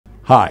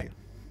Hi,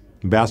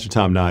 Ambassador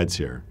Tom ניידס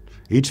here.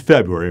 Each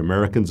February,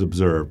 Americans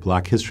observe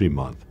Black History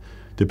Month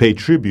to pay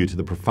tribute to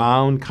the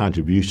profound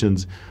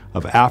contributions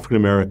of African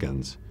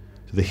Americans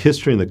to the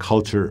history and the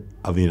culture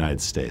of the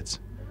United States.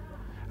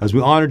 As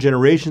we honor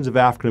generations of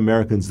African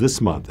Americans this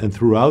month and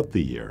throughout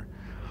the year,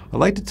 I'd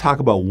like to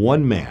talk about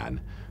one man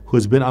who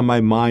has been on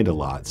my mind a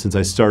lot since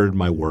I started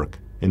my work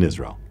in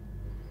Israel.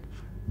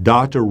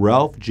 Dr.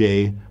 Raelf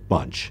J.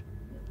 Bunche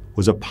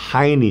was a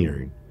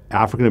pioneering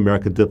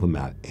African-American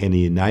diplomat and a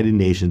United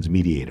Nations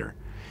mediator.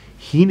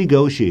 He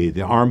negotiated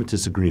the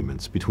armistice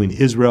agreements between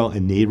Israel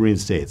and neighboring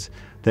states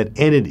that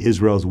ended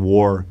Israel's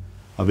war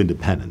of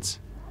independence.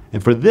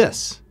 And for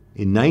this,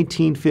 in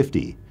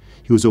 1950,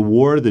 he was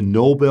awarded the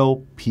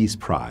Nobel Peace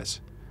Prize.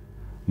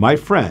 My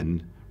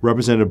friend,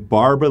 Representative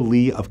Barbara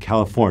Lee of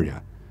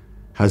California,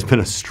 has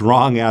been a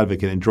strong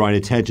advocate in drawing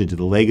attention to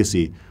the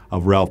legacy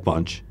of Raelf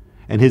Bunche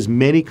and his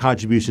many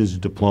contributions to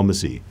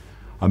diplomacy,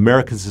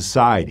 American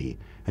society,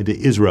 and to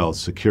Israel's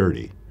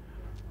security.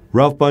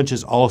 Raelf Bunche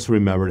is also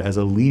remembered as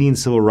a leading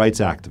civil rights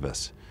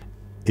activist.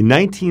 In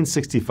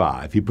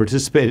 1965, he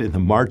participated in the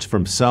March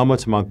from Selma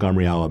to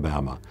Montgomery,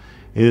 Alabama.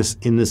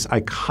 In this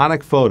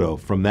iconic photo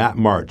from that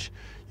march,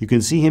 you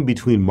can see him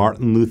between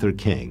Martin Luther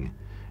King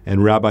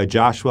and Rabbi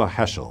Joshua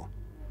Heschel.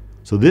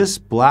 So this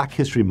Black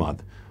History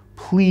Month,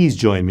 please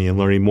join me in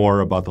learning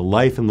more about the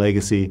life and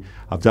legacy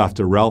of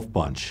Dr. Raelf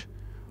Bunche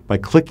by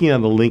clicking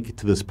on the link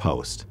to this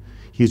post.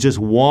 He's just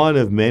one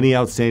of many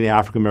outstanding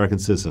African-American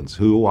citizens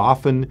who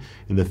often,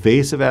 in the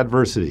face of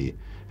adversity,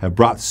 have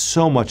brought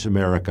so much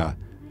America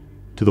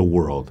to the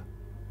world.